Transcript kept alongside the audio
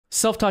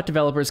Self-taught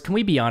developers, can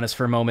we be honest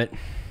for a moment?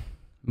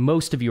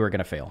 Most of you are going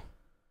to fail.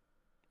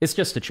 It's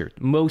just the truth.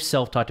 Most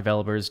self-taught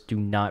developers do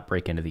not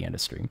break into the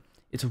industry.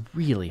 It's a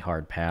really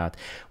hard path.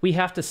 We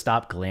have to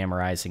stop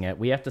glamorizing it.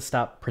 We have to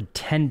stop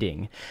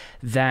pretending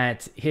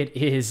that it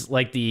is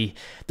like the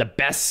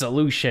best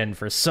solution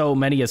for so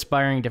many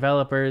aspiring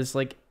developers.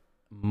 Like,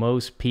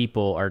 most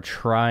people are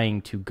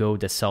trying to go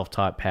the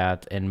self-taught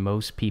path, and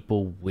most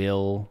people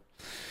will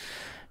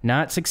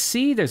not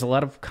succeed. There's a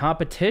lot of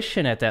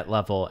competition at that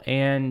level,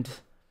 and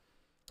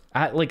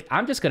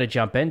I'm just going to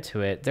jump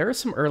into it. There are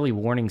some early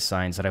warning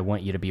signs that I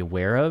want you to be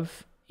aware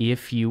of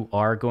if you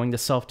are going the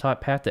self-taught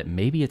path, that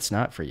maybe it's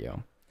not for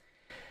you.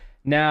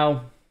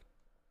 Now,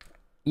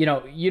 you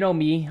know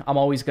me, I'm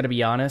always going to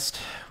be honest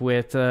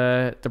with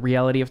the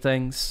reality of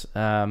things.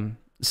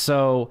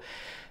 So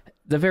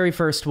the very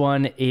first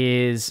one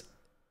is,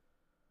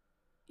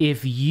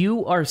 if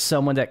you are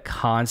someone that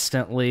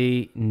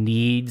constantly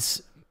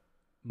needs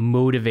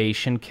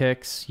motivation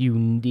kicks, you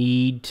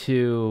need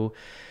to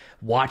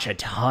watch a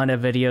ton of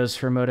videos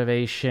for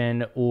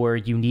motivation, or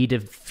you need to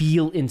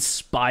feel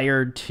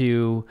inspired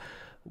to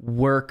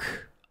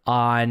work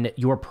on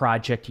your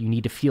project, you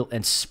need to feel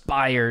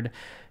inspired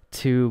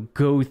to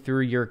go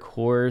through your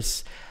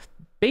course.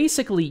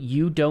 Basically,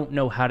 you don't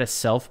know how to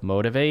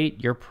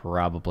self-motivate, you're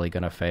probably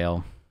going to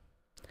fail.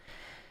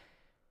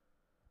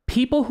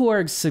 People who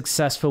are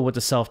successful with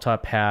the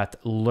self-taught path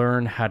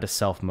learn how to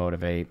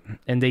self-motivate,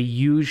 and and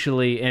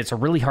it's a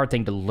really hard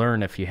thing to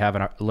learn if you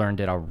haven't learned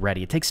it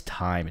already. It takes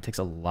time. It takes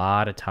a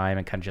lot of time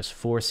and kind of just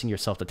forcing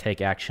yourself to take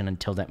action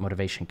until that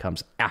motivation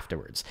comes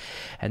afterwards.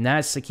 And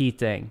that's the key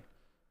thing.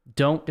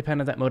 Don't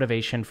depend on that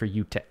motivation for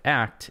you to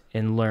act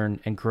and learn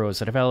and grow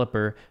as a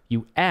developer.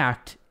 You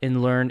act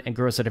and learn and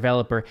grow as a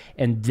developer,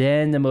 and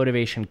then the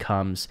motivation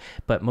comes.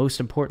 But most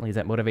importantly,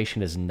 that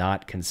motivation is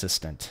not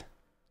consistent,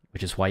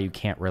 which is why you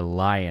can't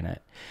rely on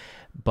it.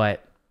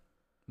 But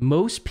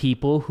most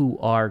people who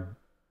are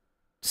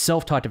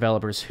self-taught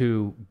developers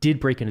who did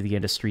break into the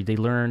industry, they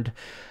learned,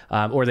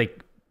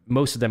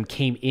 most of them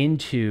came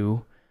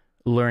into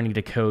learning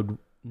to code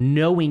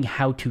knowing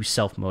how to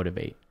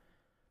self-motivate.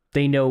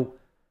 They know,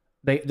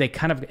 they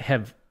kind of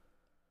have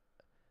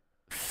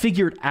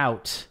figured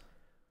out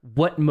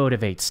what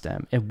motivates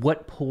them and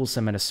what pulls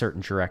them in a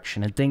certain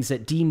direction, and things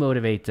that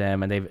demotivate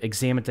them. And they've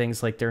examined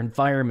things like their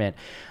environment,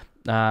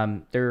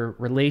 their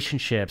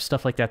relationships,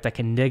 stuff like that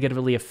can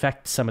negatively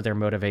affect some of their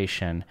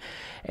motivation.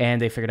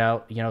 And they figured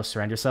out,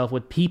 surround yourself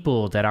with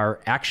people that are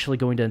actually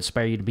going to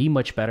inspire you to be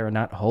much better and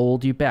not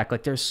hold you back.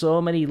 Like, there's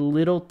so many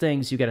little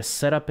things you got to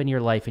set up in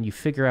your life, and you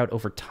figure out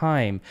over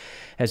time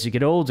as you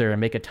get older and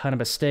make a ton of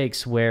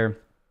mistakes, where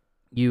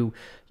you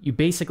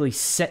basically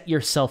set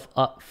yourself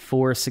up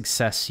for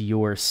success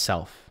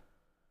yourself.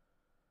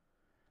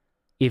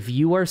 If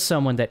you are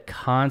someone that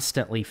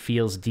constantly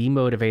feels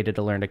demotivated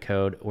to learn to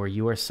code, or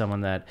you are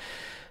someone that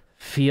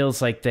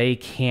feels like they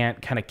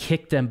can't kind of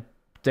kick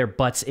their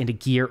butts into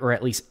gear, or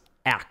at least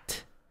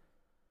act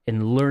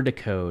and learn to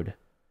code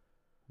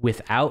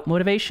without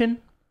motivation,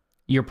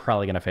 you're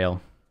probably going to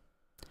fail.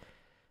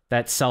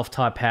 That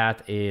self-taught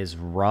path is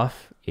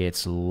rough.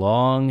 It's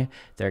long.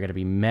 There are going to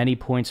be many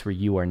points where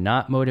you are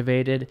not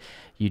motivated.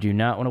 You do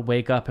not want to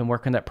wake up and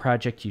work on that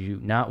project. You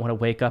do not want to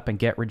wake up and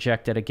get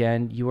rejected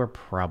again. You are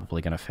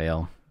probably going to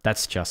fail.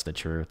 That's just the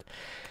truth.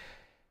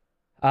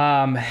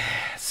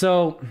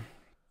 So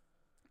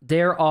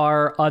there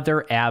are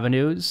other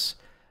avenues.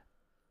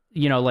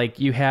 Like,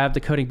 you have the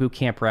coding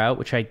bootcamp route,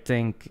 which I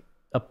think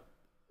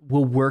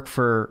will work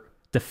for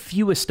the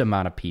fewest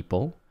amount of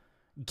people,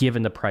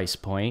 given the price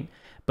point.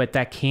 But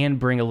that can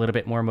bring a little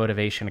bit more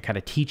motivation to kind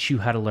of teach you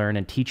how to learn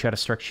and teach you how to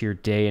structure your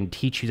day and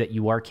teach you that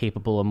you are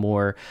capable of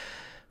more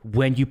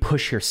when you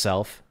push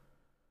yourself,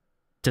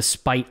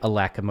 despite a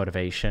lack of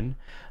motivation.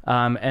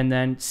 And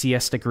then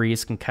CS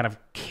degrees can kind of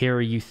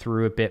carry you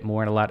through a bit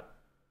more, and a lot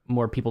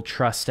more people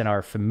trust and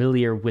are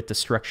familiar with the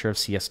structure of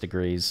CS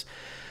degrees.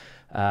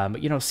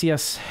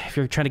 CS, if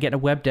you're trying to get into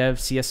web dev,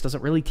 CS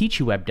doesn't really teach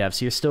you web dev,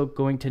 so you're still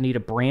going to need to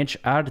branch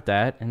out of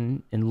that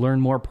and learn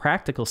more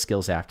practical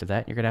skills after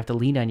that. You're going to have to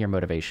lean on your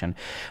motivation.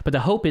 But the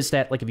hope is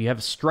that, like, if you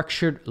have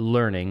structured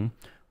learning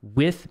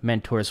with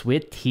mentors,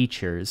 with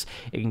teachers,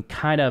 it can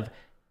kind of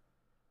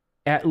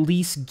at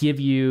least give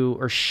you,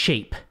 or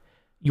shape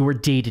your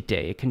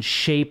day-to-day. It can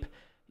shape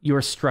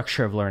your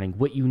structure of learning,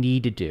 what you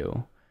need to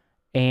do,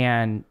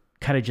 and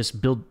kind of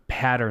just build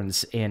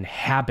patterns and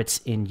habits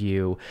in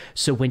you.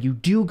 So when you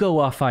do go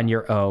off on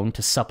your own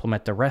to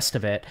supplement the rest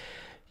of it,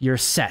 you're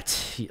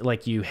set.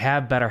 Like, you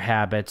have better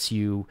habits,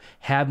 you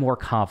have more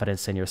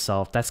confidence in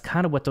yourself. That's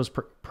kind of what those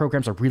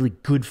programs are really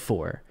good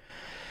for.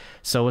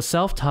 So with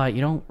self-taught,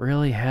 you don't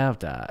really have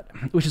that,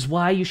 which is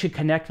why you should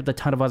connect with a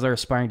ton of other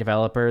aspiring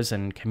developers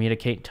and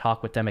communicate and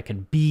talk with them. It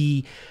can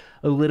be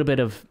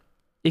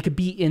it could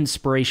be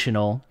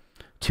inspirational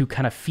to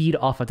kind of feed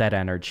off of that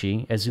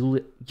energy. As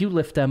you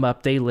lift them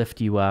up, they lift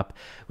you up,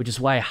 which is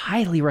why I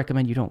highly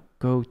recommend you don't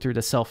go through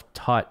the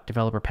self-taught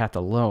developer path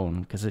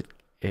alone, because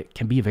it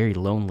can be a very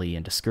lonely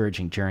and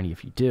discouraging journey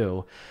if you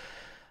do.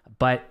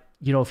 But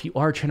you know, if you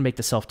are trying to make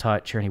the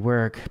self-taught journey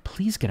work,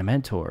 please get a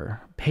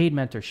mentor, paid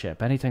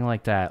mentorship, anything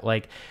like that.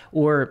 Like,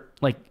 or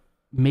like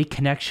make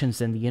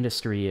connections in the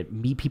industry,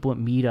 meet people at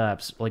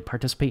meetups, like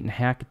participate in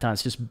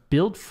hackathons, just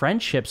build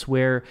friendships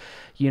where,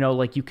 you know,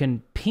 like you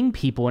can ping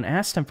people and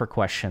ask them for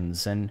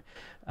questions. And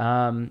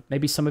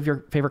maybe some of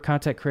your favorite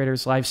content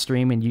creators live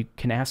stream and you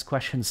can ask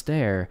questions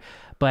there.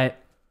 But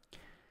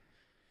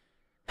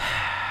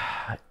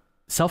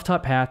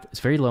self-taught path is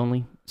very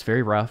lonely. It's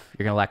very rough.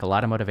 You're going to lack a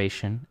lot of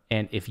motivation.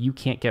 And if you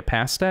can't get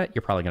past that,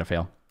 you're probably going to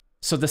fail.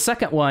 So the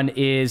second one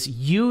is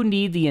you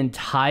need the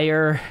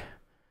entire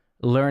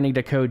learning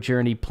to code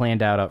journey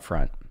planned out up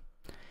front.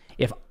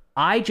 If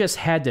I just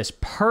had this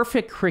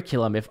perfect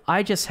curriculum, if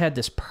I just had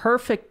this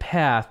perfect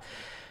path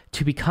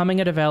to becoming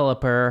a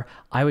developer,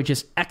 I would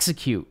just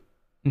execute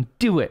and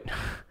do it.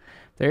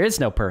 There is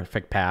no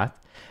perfect path.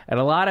 And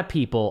a lot of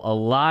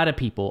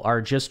people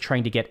are just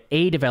trying to get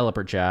a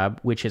developer job,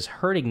 which is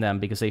hurting them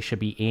because they should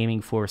be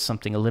aiming for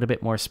something a little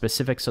bit more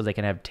specific so they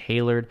can have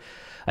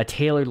a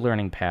tailored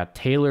learning path,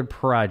 tailored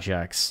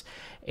projects,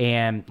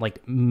 and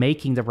like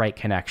making the right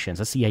connections.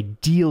 That's the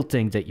ideal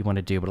thing that you want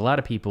to do. But a lot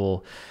of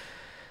people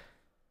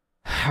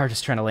are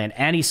just trying to land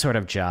any sort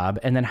of job.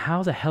 And then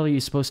how the hell are you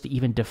supposed to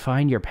even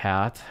define your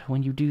path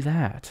when you do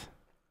that?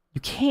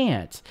 You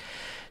can't.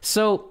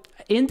 So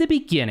in the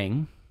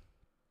beginning,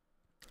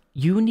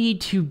 you need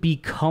to be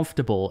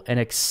comfortable and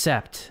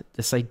accept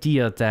this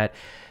idea that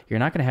you're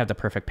not going to have the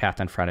perfect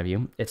path in front of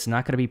you. It's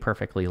not going to be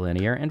perfectly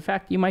linear. In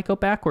fact, you might go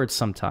backwards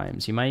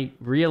sometimes. You might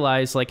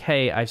realize like,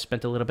 hey, I've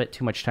spent a little bit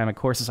too much time in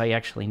courses. I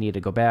actually need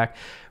to go back,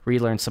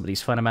 relearn some of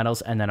these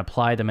fundamentals, and then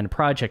apply them in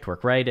project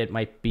work, right? It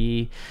might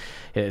be,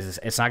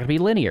 it's not going to be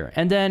linear.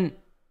 And then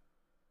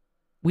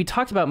we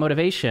talked about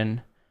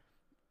motivation,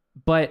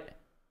 but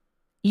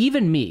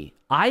even me,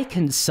 I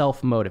can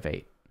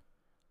self-motivate.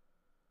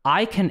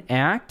 I can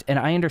act, and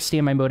I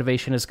understand my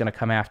motivation is going to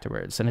come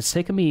afterwards. And it's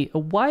taken me a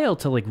while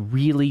to like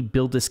really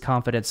build this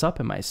confidence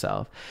up in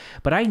myself.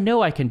 But I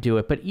know I can do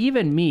it. But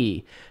even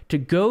me, to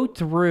go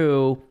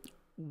through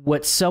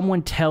what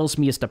someone tells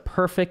me is the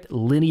perfect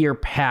linear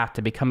path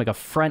to becoming a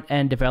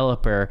front-end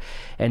developer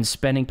and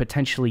spending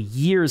potentially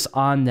years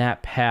on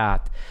that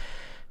path,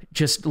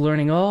 just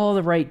learning all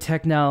the right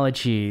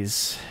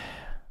technologies,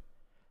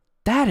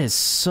 that is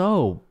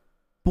so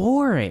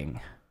boring.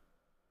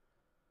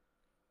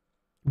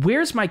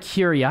 Where's my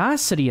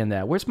curiosity in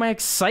that? Where's my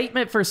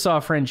excitement for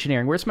software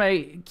engineering? Where's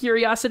my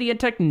curiosity in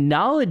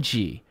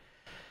technology?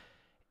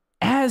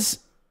 As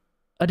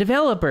a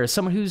developer,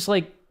 someone who's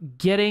like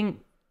going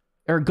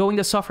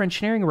the software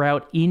engineering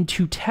route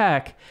into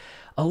tech,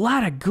 a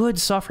lot of good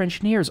software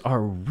engineers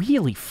are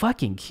really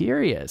fucking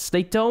curious.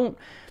 They don't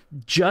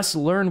just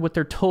learn what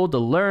they're told to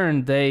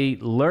learn. They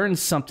learn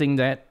something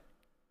that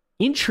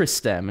interests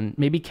them and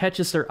maybe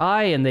catches their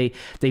eye, and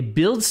they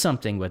build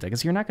something with it,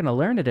 because you're not going to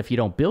learn it if you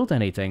don't build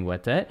anything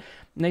with it.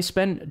 And they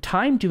spend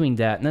time doing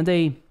that, and then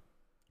they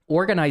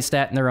organize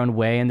that in their own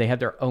way, and they have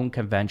their own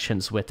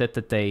conventions with it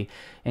that they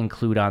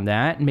include on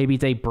that. And maybe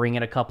they bring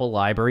in a couple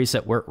libraries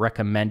that weren't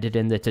recommended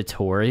in the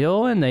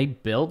tutorial, and they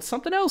build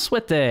something else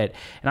with it.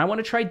 And I want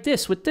to try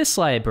this with this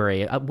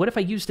library. What if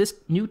I use this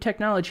new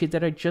technology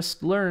that I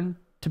just learned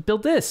to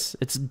build this?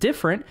 It's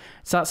different.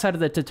 It's outside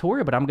of the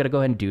tutorial, but I'm going to go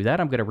ahead and do that.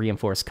 I'm going to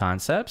reinforce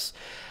concepts.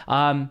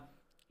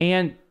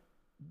 And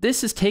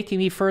this is taking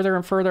me further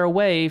and further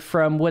away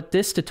from what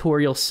this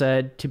tutorial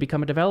said to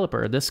become a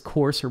developer. This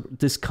course or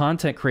this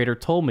content creator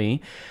told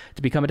me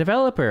to become a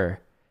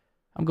developer.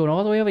 I'm going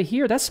all the way over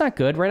here. That's not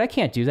good, right? I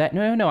can't do that.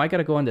 No. I got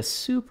to go on this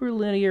super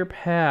linear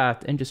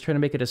path and just try to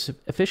make it as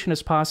efficient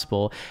as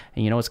possible.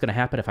 And you know what's going to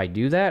happen if I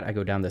do that? I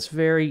go down this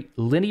very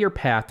linear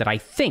path that I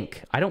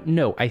think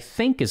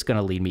is going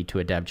to lead me to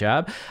a dev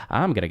job.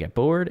 I'm going to get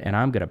bored and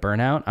I'm going to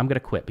burn out. I'm going to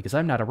quit because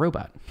I'm not a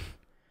robot.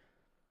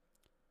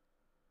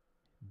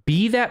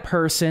 Be that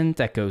person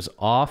that goes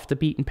off the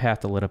beaten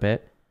path a little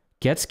bit,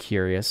 gets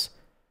curious,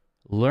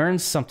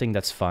 learns something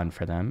that's fun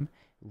for them,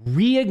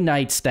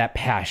 reignites that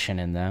passion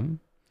in them,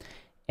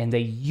 and they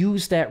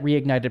use that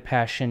reignited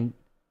passion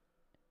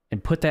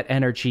and put that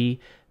energy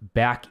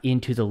back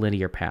into the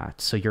linear path.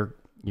 So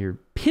you're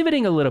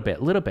pivoting a little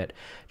bit,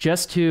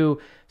 just to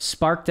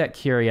spark that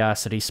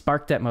curiosity,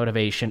 spark that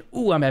motivation.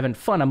 Ooh, I'm having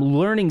fun. I'm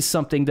learning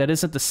something that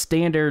isn't the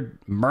standard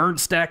MERN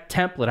stack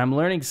template. I'm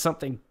learning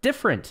something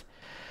different.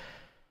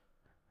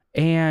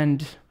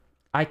 And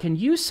I can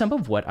use some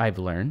of what I've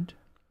learned,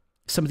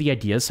 some of the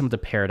ideas, some of the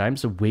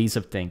paradigms, the ways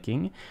of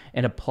thinking,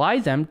 and apply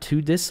them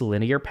to this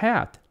linear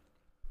path.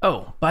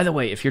 Oh, by the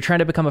way, if you're trying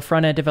to become a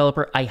front-end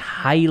developer, I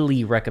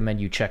highly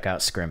recommend you check out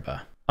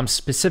Scrimba. I'm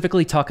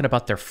specifically talking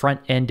about their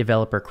front-end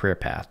developer career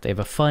path. They have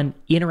a fun,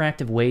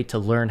 interactive way to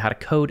learn how to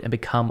code and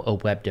become a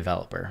web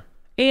developer.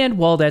 And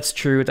while that's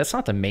true, that's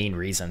not the main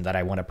reason that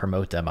I want to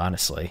promote them,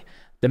 honestly.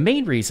 The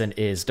main reason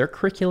is their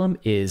curriculum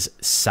is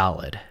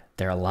solid.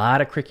 There are a lot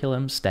of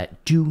curriculums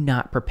that do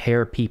not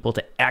prepare people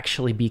to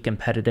actually be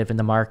competitive in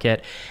the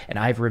market, and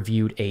I've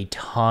reviewed a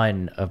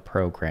ton of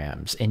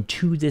programs, and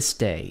to this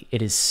day,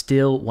 it is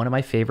still one of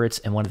my favorites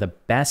and one of the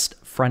best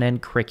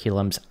front-end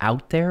curriculums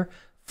out there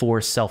for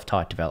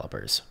self-taught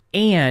developers.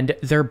 And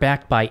they're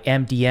backed by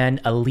MDN,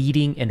 a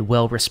leading and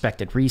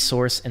well-respected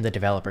resource in the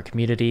developer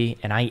community.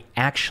 And I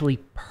actually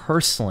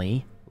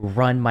personally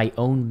run my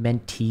own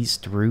mentees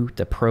through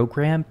the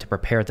program to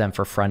prepare them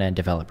for front-end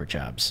developer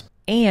jobs.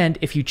 And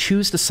if you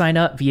choose to sign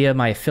up via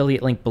my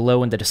affiliate link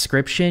below in the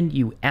description,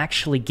 you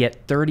actually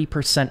get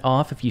 30%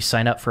 off if you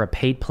sign up for a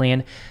paid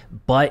plan,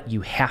 but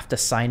you have to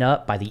sign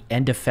up by the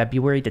end of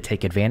February to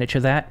take advantage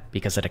of that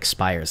because it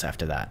expires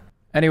after that.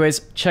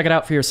 Anyways, check it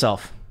out for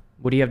yourself.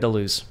 What do you have to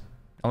lose?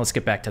 And let's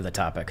get back to the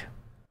topic.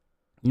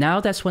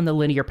 Now that's when the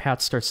linear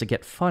path starts to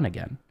get fun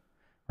again,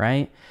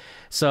 right?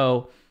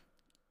 So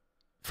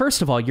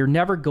first of all, you're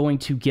never going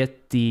to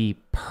get the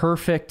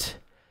perfect,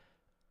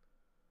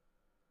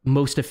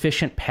 most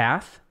efficient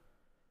path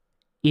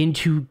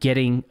into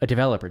getting a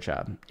developer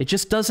job. It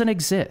just doesn't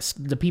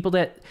exist. The people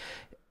that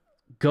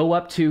go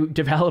up to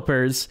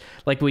developers,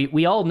 like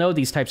we all know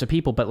these types of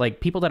people, but like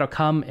people that'll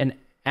come and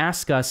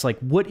ask us like,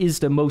 what is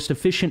the most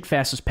efficient,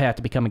 fastest path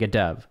to becoming a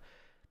dev?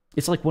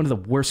 It's like one of the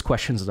worst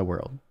questions in the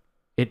world.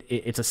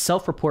 It's a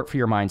self-report for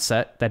your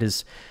mindset that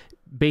is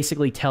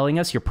basically telling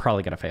us you're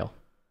probably going to fail.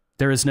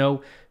 There is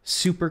no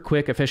super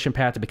quick, efficient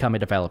path to become a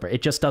developer.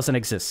 It just doesn't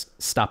exist.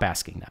 Stop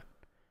asking that.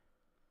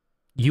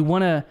 You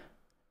want to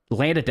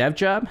land a dev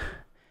job?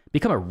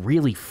 Become a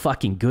really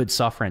fucking good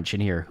software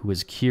engineer who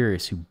is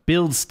curious, who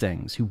builds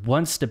things, who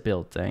wants to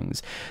build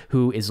things,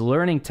 who is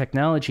learning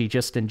technology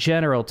just in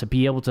general to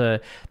be able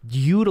to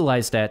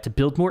utilize that to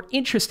build more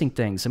interesting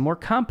things and more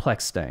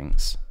complex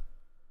things.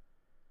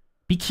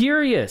 Be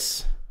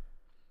curious.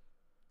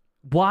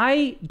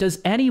 Why does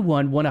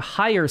anyone want to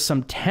hire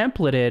some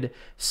templated,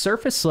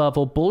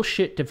 surface-level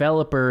bullshit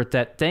developer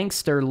that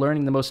thinks they're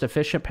learning the most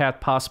efficient path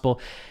possible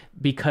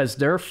because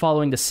they're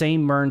following the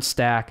same MERN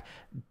stack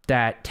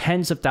that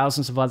tens of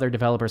thousands of other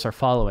developers are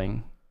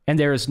following, and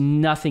there is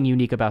nothing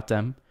unique about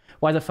them?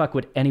 Why the fuck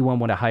would anyone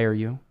want to hire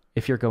you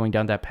if you're going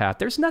down that path?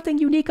 There's nothing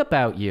unique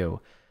about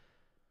you.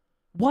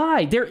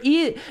 Why? There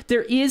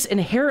is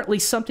inherently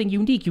something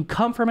unique. You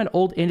come from an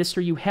old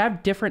industry. You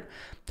have different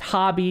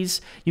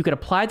hobbies. You can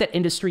apply that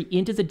industry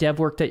into the dev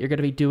work that you're going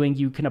to be doing.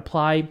 You can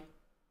apply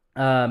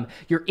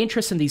your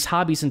interest in these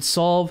hobbies and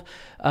solve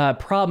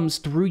problems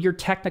through your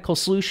technical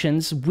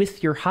solutions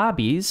with your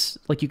hobbies.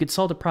 Like you could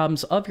solve the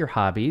problems of your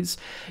hobbies.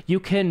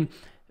 You can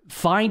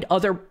find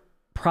other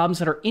problems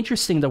that are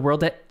interesting in the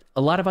world that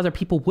a lot of other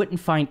people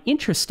wouldn't find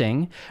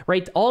interesting,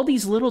 right? All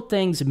these little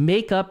things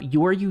make up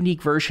your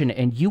unique version,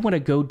 and you want to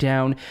go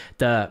down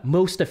the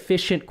most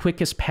efficient,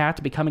 quickest path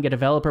to becoming a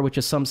developer, which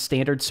is some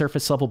standard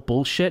surface level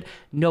bullshit.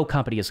 No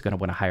company is going to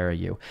want to hire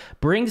you.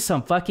 Bring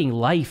some fucking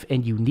life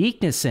and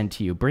uniqueness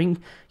into you.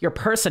 Bring your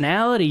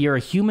personality. You're a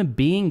human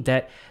being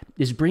that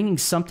is bringing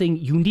something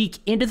unique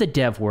into the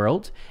dev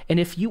world. And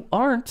if you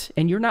aren't,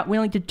 and you're not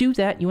willing to do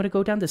that, you want to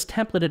go down this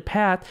templated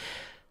path,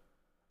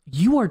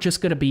 you are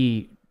just going to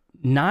be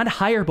not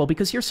hireable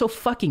because you're so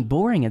fucking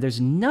boring and there's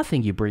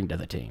nothing you bring to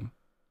the team.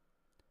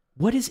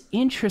 What is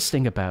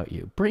interesting about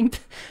you? Bring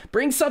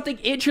something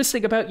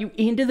interesting about you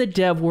into the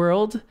dev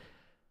world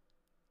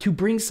to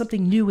bring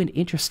something new and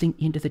interesting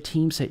into the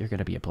teams that you're going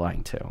to be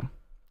applying to.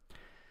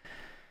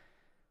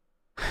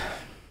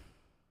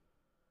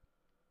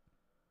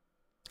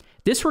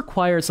 This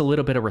requires a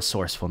little bit of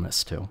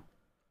resourcefulness too.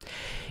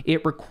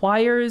 It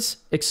requires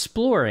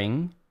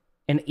exploring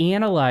and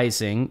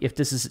analyzing if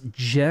this is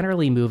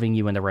generally moving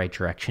you in the right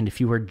direction,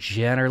 if you are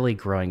generally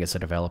growing as a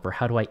developer.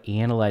 How do I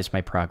analyze my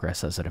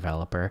progress as a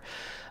developer?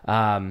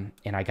 And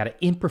I got to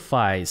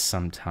improvise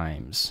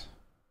sometimes.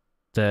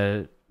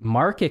 The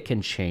market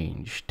can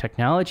change.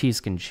 Technologies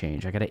can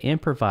change. I got to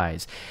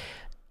improvise.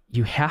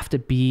 You have to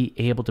be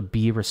able to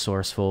be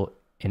resourceful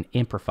and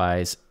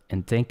improvise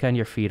and think on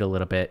your feet a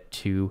little bit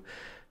to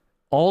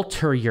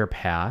alter your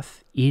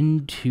path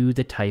into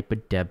the type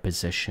of dev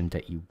position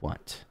that you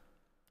want.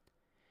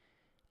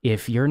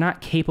 If you're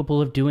not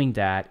capable of doing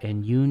that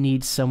and you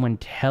need someone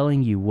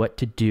telling you what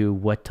to do,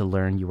 what to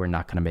learn, you are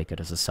not going to make it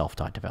as a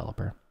self-taught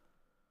developer.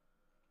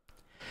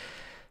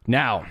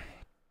 Now,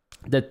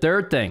 the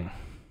third thing,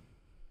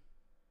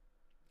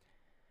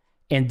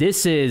 and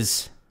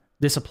this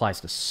applies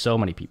to so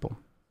many people.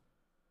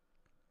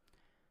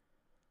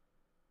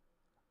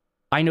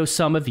 I know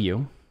some of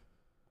you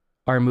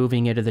are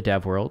moving into the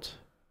dev world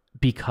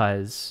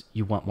because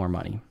you want more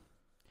money.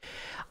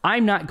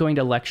 I'm not going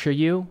to lecture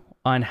you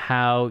on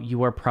how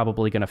you are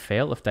probably going to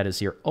fail if that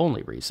is your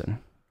only reason.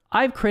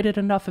 I've created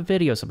enough of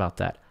videos about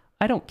that.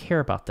 I don't care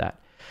about that.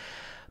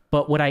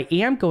 But what I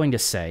am going to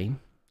say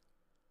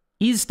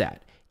is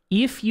that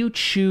if you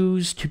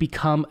choose to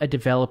become a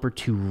developer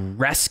to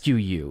rescue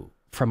you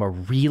from a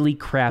really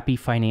crappy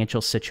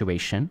financial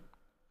situation,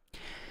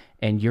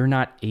 and you're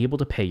not able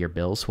to pay your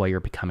bills while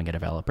you're becoming a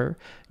developer,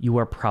 you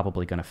are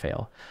probably going to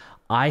fail.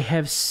 I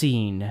have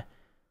seen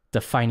the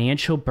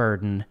financial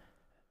burden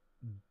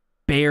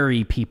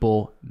bury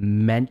people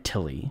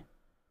mentally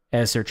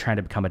as they're trying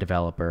to become a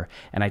developer.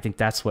 And I think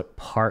that's what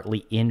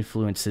partly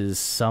influences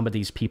some of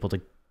these people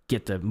to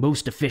get the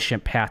most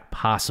efficient path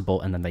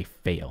possible, and then they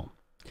fail.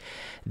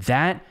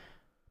 That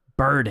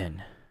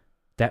burden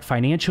That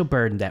financial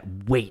burden, that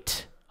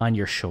weight on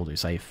your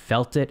shoulders, I have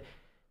felt it.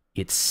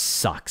 It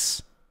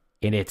sucks.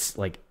 And it's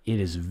like, it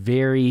is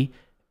very,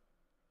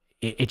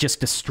 it just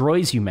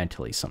destroys you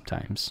mentally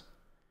sometimes.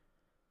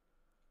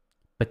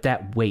 But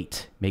that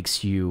weight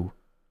makes you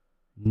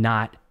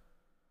not,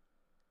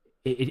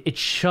 it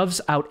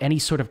shoves out any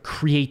sort of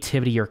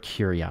creativity or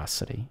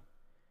curiosity.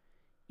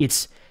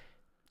 It's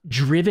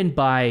driven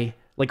by,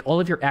 like, all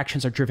of your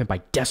actions are driven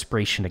by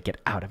desperation to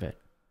get out of it.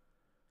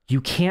 You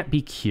can't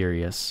be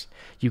curious.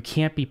 You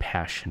can't be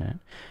passionate.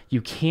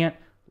 You can't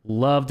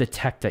love the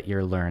tech that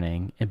you're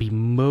learning and be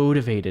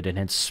motivated and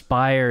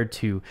inspired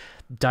to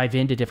dive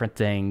into different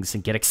things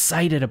and get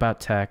excited about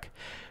tech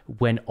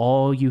when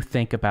all you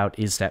think about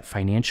is that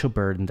financial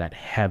burden, that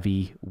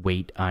heavy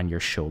weight on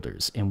your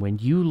shoulders. And when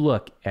you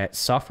look at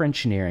software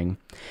engineering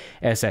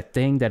as that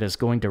thing that is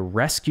going to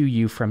rescue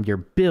you from your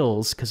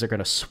bills because they're going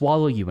to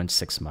swallow you in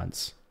 6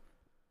 months,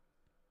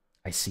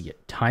 I see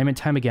it time and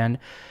time again.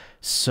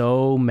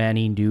 So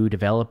many new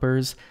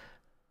developers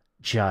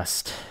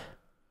just,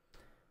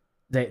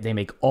 they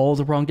make all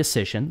the wrong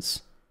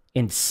decisions,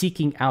 and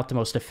seeking out the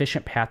most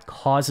efficient path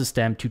causes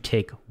them to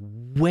take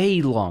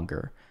way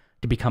longer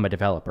to become a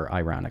developer,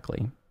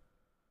 ironically.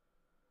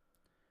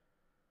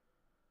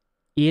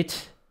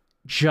 It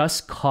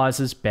just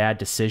causes bad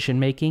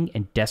decision-making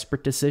and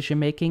desperate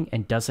decision-making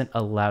and doesn't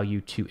allow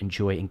you to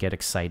enjoy and get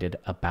excited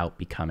about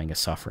becoming a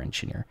software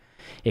engineer.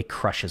 It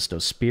crushes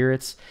those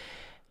spirits.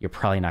 You're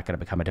probably not going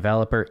to become a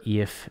developer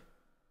if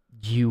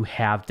you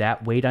have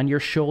that weight on your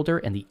shoulder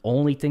and the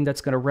only thing that's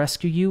going to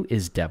rescue you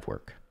is dev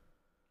work.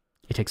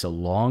 It takes a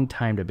long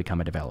time to become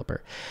a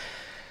developer.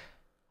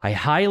 I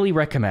highly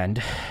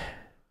recommend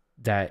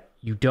that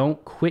you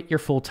don't quit your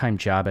full-time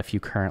job if you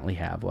currently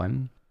have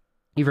one.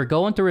 If you're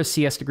going through a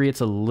CS degree,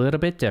 it's a little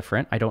bit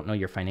different. I don't know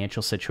your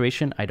financial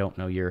situation. I don't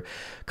know your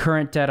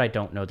current debt. I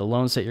don't know the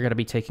loans that you're going to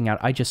be taking out.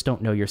 I just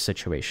don't know your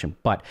situation.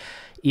 But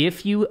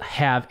if you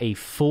have a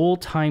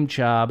full-time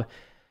job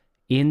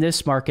in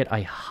this market,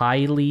 I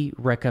highly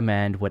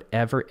recommend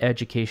whatever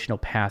educational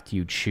path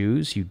you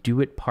choose, you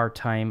do it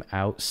part-time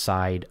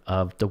outside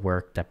of the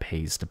work that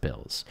pays the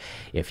bills.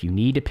 If you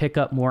need to pick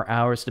up more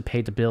hours to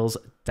pay the bills,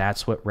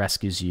 that's what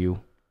rescues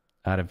you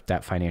out of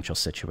that financial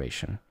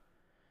situation.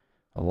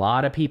 A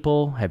lot of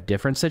people have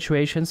different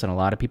situations, and a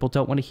lot of people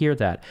don't want to hear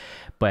that.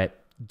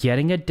 But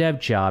getting a dev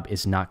job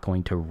is not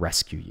going to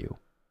rescue you.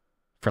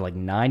 For like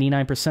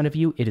 99% of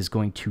you, it is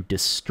going to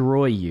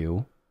destroy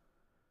you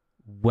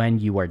when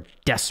you are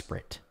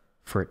desperate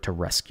for it to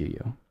rescue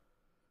you.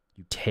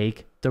 You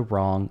take the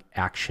wrong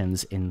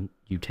actions and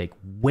you take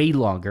way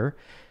longer,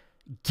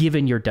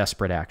 given your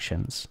desperate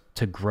actions.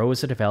 To grow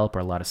as a developer,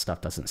 a lot of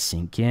stuff doesn't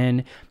sink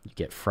in. You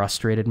get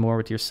frustrated more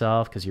with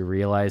yourself because you're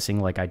realizing,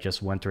 like, I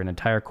just went through an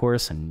entire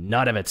course and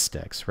none of it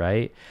sticks,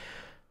 right?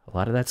 A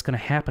lot of that's going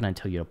to happen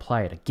until you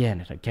apply it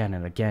again and again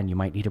and again. You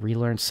might need to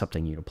relearn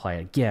something. You apply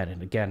it again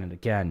and again and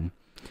again.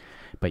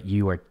 But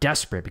you are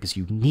desperate because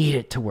you need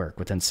it to work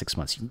within 6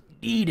 months. You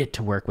need it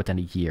to work within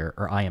a year,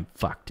 or I am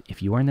fucked.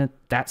 If you are in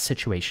that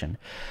situation,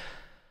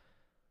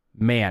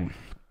 man,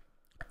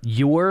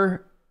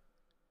 your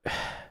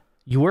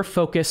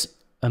focus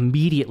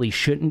immediately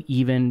shouldn't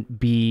even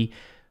be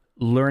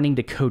learning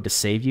to code to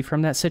save you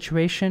from that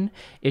situation.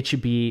 It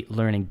should be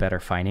learning better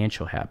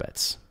financial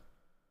habits,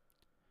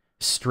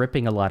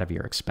 stripping a lot of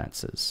your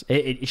expenses.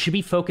 It should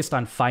be focused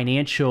on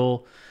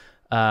financial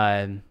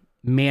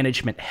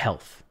management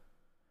health.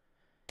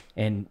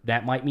 And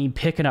that might mean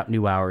picking up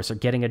new hours or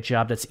getting a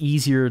job that's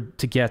easier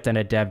to get than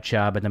a dev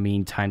job in the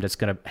meantime that's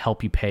going to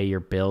help you pay your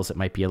bills. It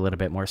might be a little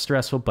bit more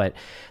stressful, but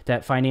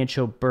that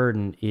financial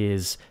burden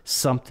is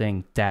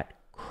something that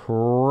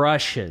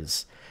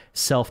crushes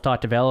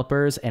self-taught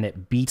developers, and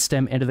it beats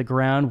them into the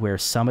ground where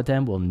some of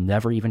them will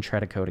never even try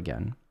to code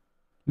again.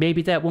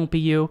 Maybe that won't be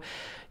you.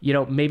 You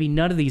know, maybe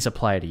none of these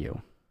apply to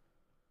you.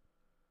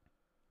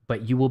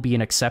 But you will be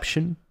an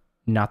exception,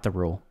 not the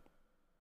rule.